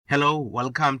Hello,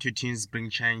 welcome to Teens Bring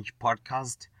Change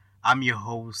podcast. I'm your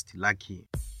host, Lucky.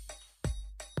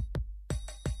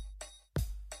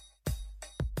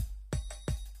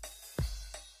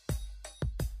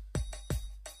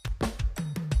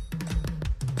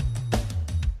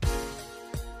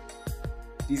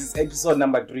 This is episode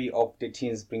number 3 of the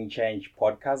Teens Bring Change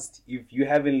podcast. If you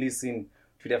haven't listened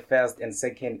to the first and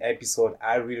second episode,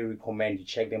 I really recommend you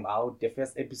check them out. The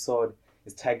first episode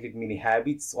is titled Mini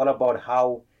Habits. It's all about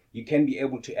how you can be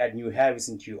able to add new habits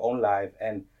into your own life.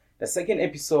 And the second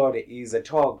episode is a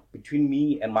talk between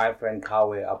me and my friend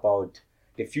Kawe about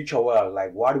the future world.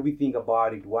 Like, what do we think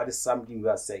about it? What is something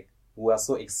we are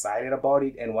so excited about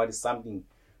it? And what is something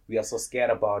we are so scared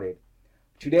about it?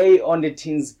 Today on the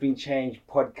Teens Bring Change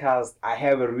podcast, I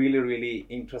have a really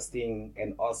interesting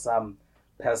and awesome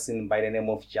person by the name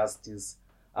of Justice.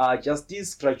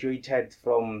 Justice graduated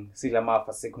from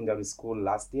Silamafa Secondary School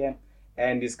last year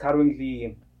and is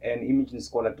currently an Imaging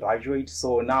Scholar graduate.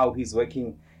 So now he's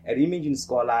working at Imaging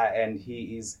Scholar and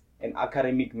he is an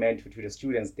academic mentor to the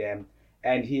students there.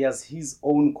 And he has his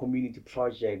own community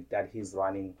project that he's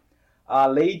running.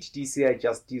 Late this year,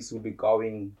 Justice will be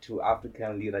going to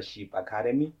African Leadership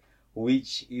Academy,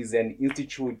 which is an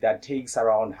institute that takes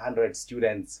around 100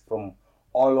 students from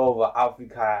all over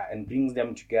Africa and brings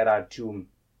them together to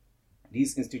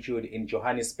this institute in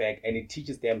Johannesburg, and it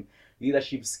teaches them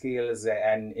leadership skills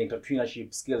and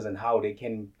entrepreneurship skills and how they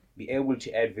can be able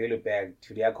to add value back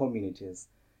to their communities.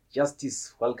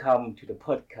 Justice, welcome to the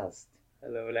podcast.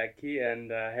 Hello, Lucky,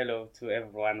 and hello to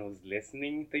everyone who's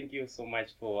listening. Thank you so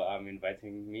much for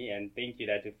inviting me, and thank you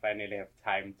that we finally have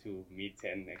time to meet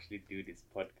and actually do this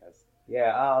podcast.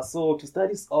 Yeah, so to start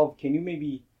this off, can you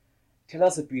maybe tell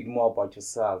us a bit more about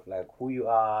yourself, like who you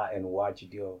are and what you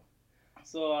do?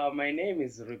 So my name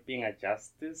is Rupinga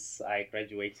Justice. I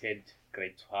graduated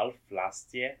grade 12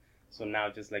 last year. So now,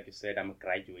 just like you said, I'm a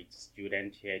graduate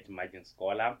student here at Imagine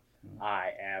Scholar. I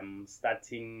am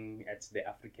starting at the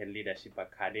African Leadership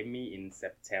Academy in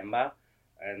September,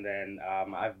 and then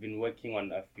I've been working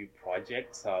on a few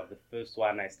projects. The first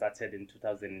one I started in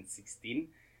 2016.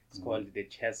 It's called the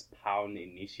Chess Pound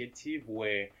Initiative,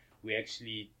 where we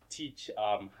actually teach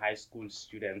high school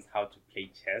students how to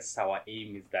play chess. Our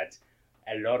aim is that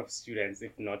a lot of students,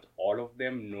 if not all of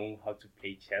them, know how to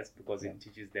play chess because it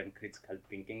teaches them critical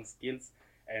thinking skills.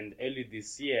 And early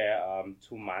this year,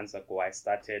 2 months ago, I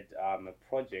started a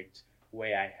project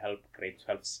where I help grade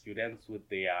 12 students with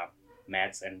their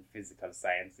maths and physical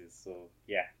sciences. So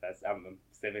yeah, I'm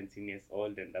 17 years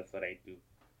old and that's what I do.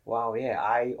 Wow, yeah,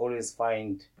 I always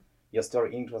find your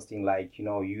story interesting. Like,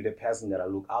 you're the person that I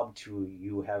look up to.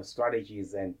 You have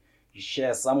strategies and you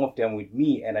share some of them with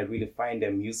me and I really find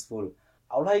them useful.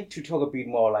 I would like to talk a bit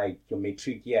more like your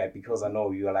matric year because I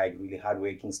know you're like really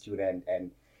hardworking student and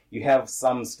you have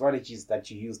some strategies that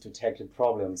you use to tackle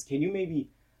problems. Can you maybe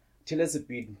tell us a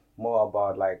bit more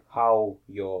about like how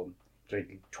your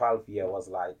grade 12 year was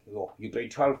like, your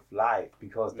grade 12 life,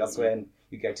 because that's when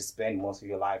you get to spend most of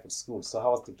your life at school. So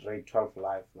how was the grade 12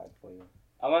 life like for you?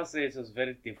 I must say it was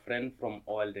very different from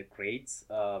all the grades.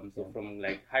 From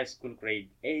like high school grade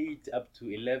 8 up to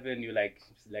 11, you like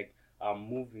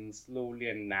moving slowly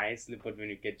and nicely, but when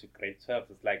you get to grade 12,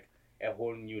 it's like a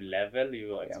whole new level.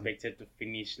 You're expected to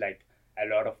finish like a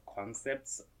lot of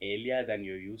concepts earlier than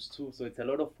you're used to. So it's a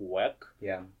lot of work.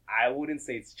 Yeah. I wouldn't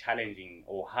say it's challenging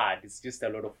or hard. It's just a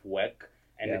lot of work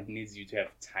and it needs you to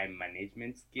have time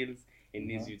management skills. It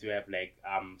needs you to have like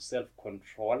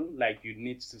self-control. Like you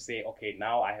need to say, okay,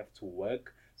 now I have to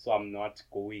work. So I'm not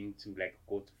going to like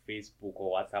go to Facebook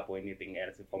or WhatsApp or anything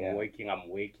else. If I'm working, I'm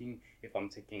working. If I'm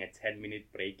taking a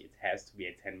 10-minute break, it has to be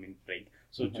a 10-minute break.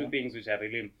 So two things which I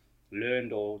really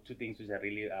learned, or two things which I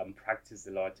really practiced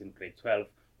a lot in grade 12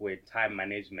 were time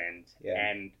management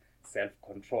and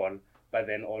self-control, but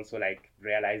then also like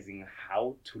realizing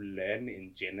how to learn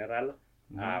in general.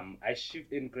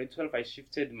 In grade 12, I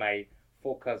shifted my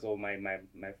focus or my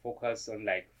focus on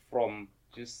like from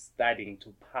just studying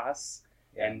to pass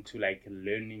and to like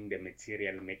learning the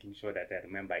material, making sure that I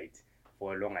remember it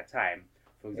for a longer time.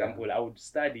 For example, I would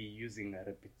study using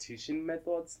repetition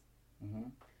methods.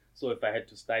 So if I had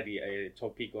to study a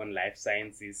topic on life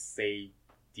sciences, say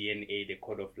DNA, the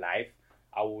code of life,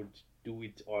 I would do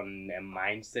it on a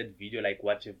mindset video, like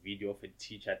watch a video of a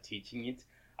teacher teaching it.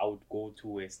 I would go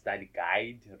to a study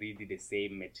guide, read the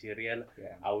same material.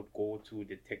 I would go to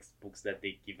the textbooks that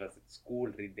they give us at school,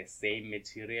 read the same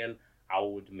material. I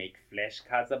would make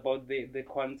flashcards about the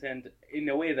content in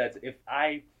a way that if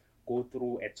I go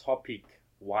through a topic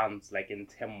once, like in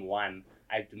term 1,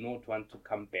 I do not want to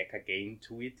come back again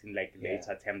to it in like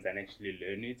later terms and actually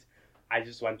learn it. I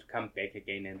just want to come back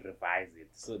again and revise it.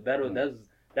 So that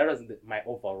was my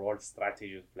overall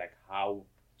strategy of like how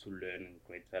to learn in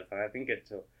grade 12, and I think it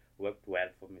worked well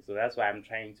for me. So that's why I'm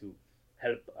trying to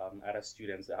help other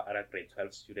students, other grade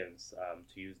 12 students,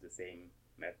 to use the same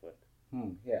method.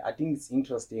 Yeah, I think it's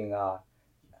interesting.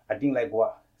 I think like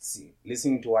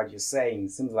listening to what you're saying,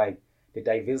 it seems like the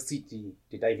diversity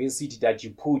that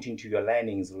you put into your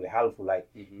learning is really helpful. Like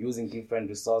using different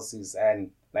resources and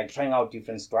like trying out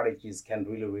different strategies can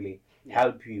really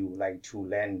help you like to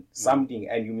learn something.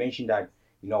 And you mentioned that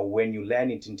when you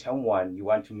learn it in term one, you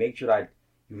want to make sure that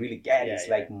you really get it,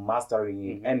 like mastering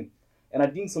it. And I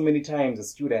think so many times as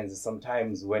students,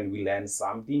 sometimes when we learn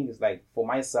something, it's like for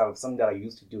myself, something that I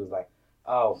used to do is like,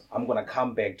 oh, I'm gonna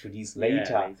come back to this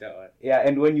later. Yeah,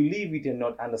 and when you leave it and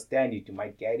not understand it, you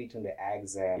might get it on the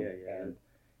exam.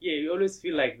 You always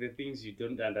feel like the things you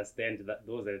don't understand, that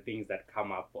those are the things that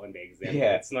come up on the exam.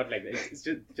 It's not like it's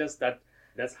just that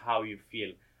that's how you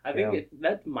feel. I think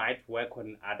that might work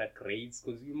on other grades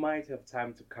because you might have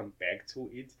time to come back to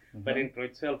it. But in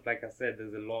grade 12, like I said,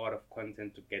 there's a lot of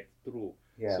content to get through.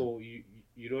 So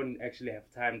you don't actually have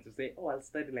time to say, oh, I'll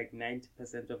study like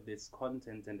 90% of this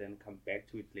content and then come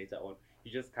back to it later on.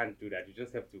 You just can't do that. You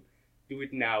just have to do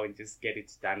it now and just get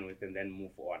it done with and then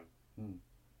move on.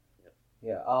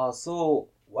 So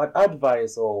what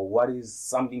advice or what is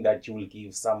something that you will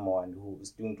give someone who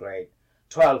is doing grade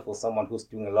 12 or someone who's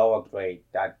doing a lower grade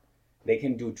that they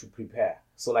can do to prepare?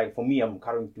 So like for me, I'm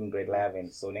currently doing grade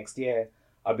 11. So next year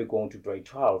I'll be going to grade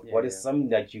 12. What is something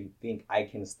that you think I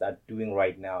can start doing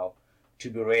right now to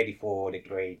be ready for the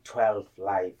grade 12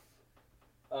 life?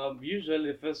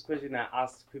 Usually the first question I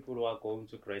ask people who are going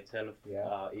to grade 12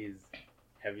 is,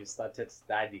 have you started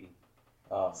studying?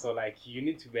 So like you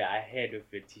need to be ahead of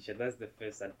your teacher. That's the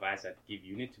first advice I'd give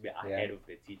you. You need to be ahead of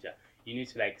the teacher. You need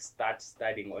to like start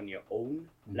studying on your own,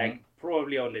 like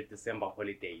probably on the December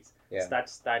holidays. Start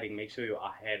studying, make sure you're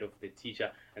ahead of the teacher,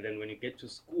 and then when you get to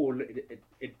school,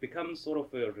 it becomes sort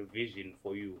of a revision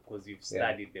for you because you've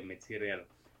studied the material.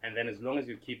 And then as long as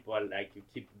you keep you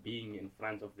keep being in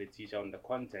front of the teacher on the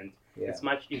content, it's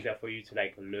much easier for you to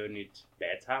like learn it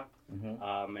better.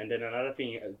 And then another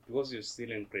thing, because you're still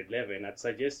in grade 11, I'd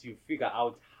suggest you figure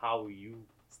out how you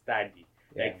study.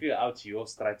 Like figure out your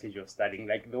strategy of studying.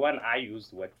 Like the one I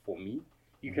used worked for me.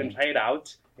 You can try it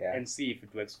out and see if it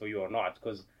works for you or not.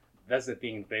 Because that's the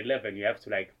thing, in grade 11 you have to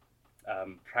like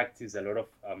practice a lot of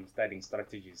studying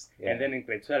strategies. And then in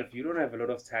grade 12 you don't have a lot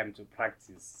of time to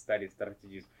practice study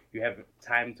strategies. You have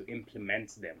time to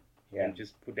implement them and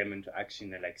just put them into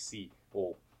action and like see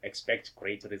or expect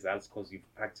great results because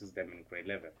you've practiced them in grade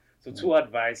 11. So two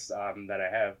advice that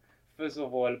I have. First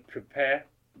of all, prepare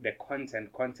the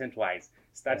content wise.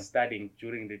 Start studying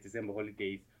during the December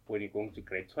holidays when you're going to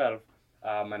grade 12.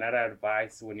 Another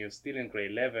advice, when you're still in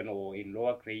grade 11 or in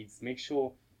lower grades, make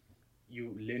sure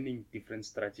you learning different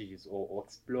strategies or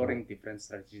exploring different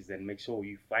strategies, and make sure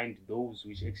you find those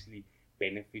which actually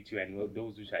benefit you and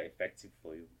those which are effective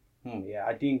for you.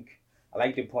 I think I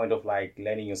like the point of like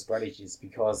learning your strategies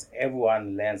because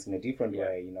everyone learns in a different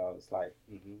way. It's like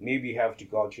maybe you have to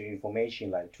go to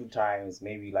information like 2 times,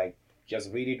 maybe like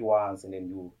just read it once and then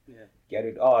you get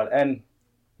it all. And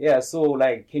so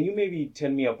like, can you maybe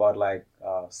tell me about like,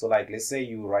 so like, let's say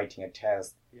you're writing a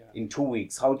test in 2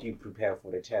 weeks. How do you prepare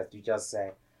for the test? You just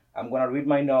say, I'm going to read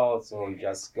my notes, or you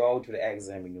just go to the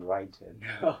exam and you write it?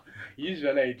 No,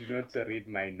 usually I do not read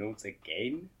my notes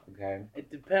again. Okay.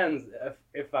 It depends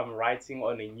if I'm writing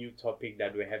on a new topic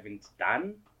that we haven't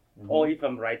done, or if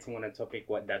I'm writing on a topic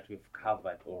that we've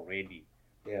covered already.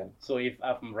 So if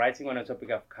I'm writing on a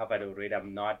topic I've covered already,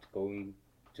 I'm not going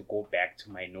to go back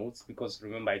to my notes because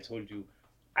remember I told you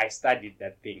I studied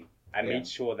that thing. I made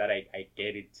sure that I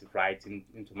get it right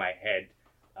into my head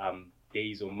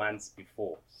days or months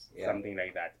before, something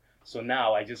like that. So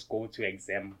now I just go to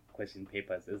exam question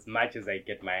papers as much as I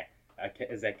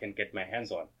can get my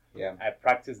hands on. I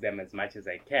practice them as much as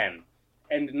I can,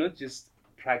 and not just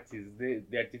practice.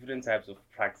 There are different types of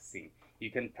practicing. You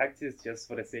can practice just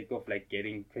for the sake of like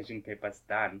getting question papers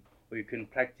done, or you can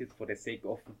practice for the sake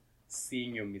of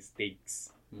seeing your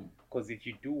mistakes. Because if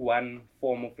you do one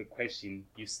form of a question,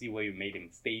 you see where you made a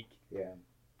mistake.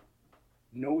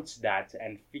 Note that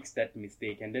and fix that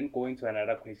mistake, and then go into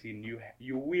another question.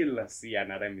 You will see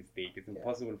another mistake. It's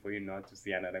impossible for you not to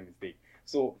see another mistake.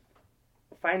 So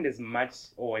find as much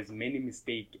or as many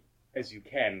mistakes as you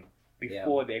can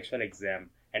before the actual exam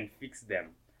and fix them.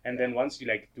 And then once you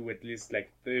like do at least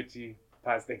like 30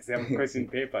 past exam question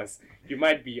papers, you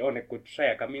might be on a good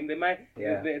track. I mean,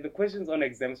 the questions on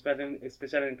exam,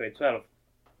 especially in grade 12,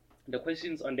 the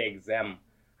questions on the exam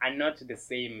are not the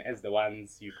same as the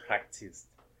ones you practiced.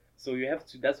 So you have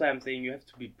to, that's why I'm saying you have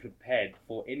to be prepared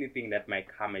for anything that might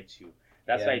come at you.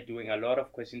 That's why doing a lot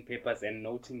of question papers and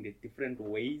noting the different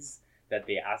ways that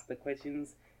they ask the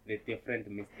questions, the different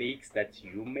mistakes that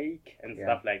you make and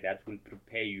stuff like that will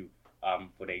prepare you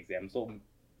for the exam. So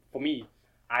for me,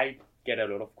 I get a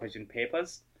lot of question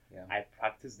papers. I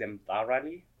practice them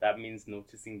thoroughly. That means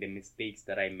noticing the mistakes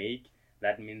that I make.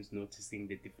 That means noticing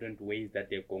the different ways that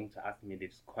they're going to ask me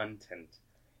this content.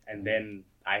 And then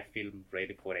I feel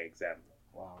ready for the exam.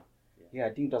 Wow. Yeah,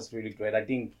 I think that's really great. I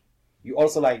think you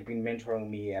also like been mentoring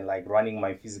me and like running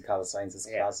my physical sciences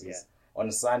classes on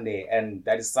Sunday. And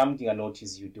that is something I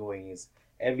notice you doing is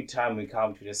every time we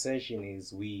come to the session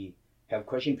is we have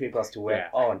question papers to work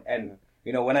on. And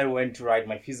you know, when I went to write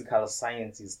my physical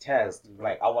sciences test,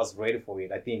 like I was ready for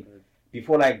it. I think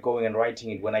before like going and writing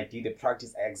it, when I did the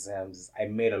practice exams, I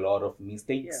made a lot of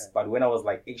mistakes. But when I was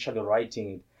like actually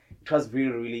writing it, it was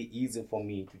really, really easy for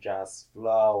me to just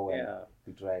flow and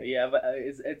write. Yeah, but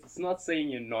it's not saying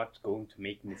you're not going to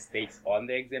make mistakes on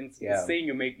the exams. It's saying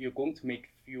you're going to make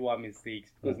fewer mistakes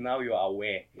because now you're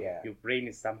aware. Your brain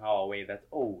is somehow aware that,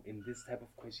 oh, in this type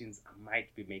of questions, I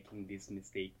might be making this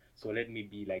mistake. So let me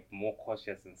be like more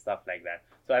cautious and stuff like that.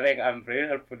 So I think I'm very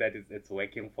helpful that it's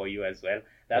working for you as well.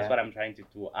 That's what I'm trying to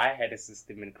do. I had a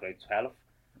system in grade 12.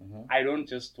 I don't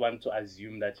just want to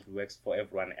assume that it works for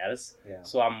everyone else.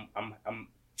 So I'm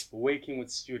working with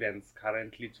students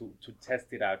currently to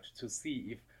test it out to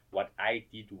see if what I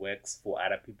did works for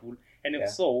other people, and if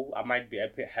so, I might be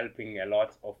helping a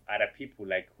lot of other people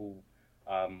like who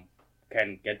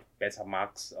can get better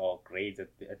marks or grades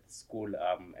at school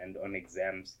and on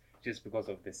exams just because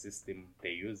of the system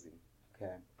they're using.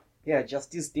 Okay. Yeah,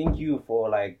 Justice, thank you for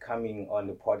like coming on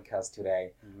the podcast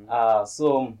today.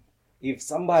 So if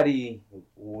somebody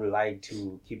would like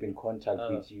to keep in contact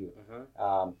with you,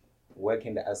 where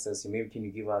can they access you? Maybe can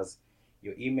you give us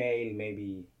your email,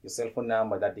 maybe your cell phone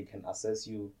number that they can access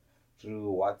you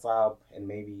through WhatsApp, and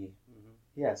maybe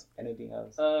anything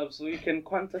else? So you can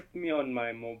contact me on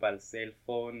my mobile cell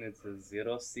phone. It's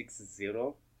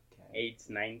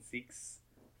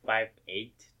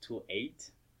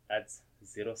 060-896-5828. That's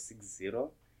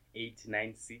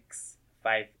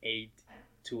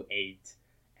 060-896-5828.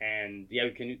 And yeah,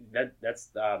 you can. That's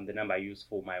the number I use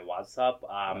for my WhatsApp.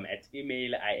 At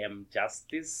email, I am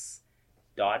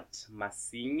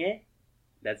justice.masinge.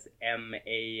 That's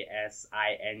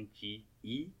MASINGE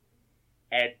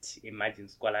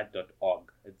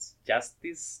 @imaginescholar.org. It's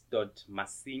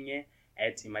justice.masinge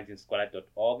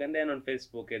 @imaginescholar.org. And then on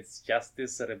Facebook, it's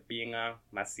Justice Rebinga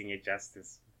Masinge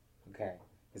Justice. Okay.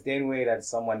 Is there any way that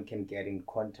someone can get in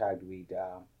contact with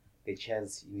the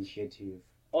Chess Initiative?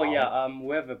 Oh yeah,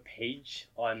 we have a page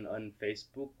on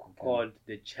Facebook called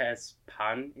the Chess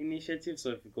Pan Initiative.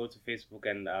 So if you go to Facebook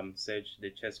and search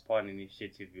the Chess Pan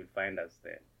Initiative, you'll find us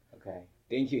there. Okay.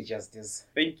 Thank you, Justice.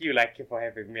 Thank you, Lucky, for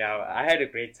having me. I had a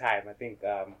great time. I think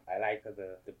I like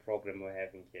the program we're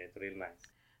having here. It's really nice.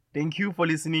 Thank you for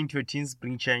listening to a Teens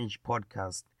Bring Change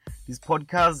podcast. This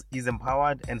podcast is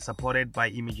empowered and supported by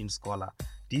Imagine Scholar.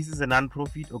 This is a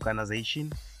non-profit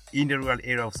organization in the rural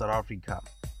area of South Africa.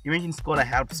 Imagine Scholar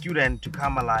helps students to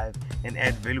come alive and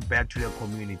add value back to their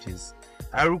communities.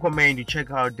 I recommend you check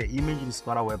out the Imagine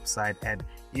Scholar website at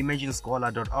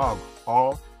imaginescholar.org,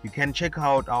 or you can check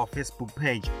out our Facebook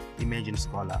page, Imagine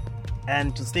Scholar.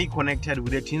 And to stay connected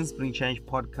with the Teens Bring Change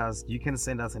podcast, you can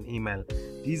send us an email.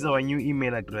 This is our new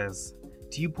email address,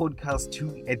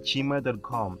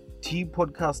 tpodcast2@gmail.com,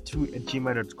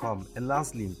 tpodcast2@gmail.com. And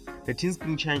lastly, the Teens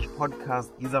Bring Change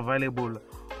podcast is available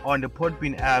on the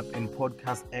Podbean app and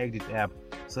Podcast Edit app.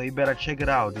 So you better check it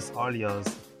out. It's all yours.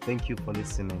 Thank you for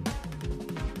listening.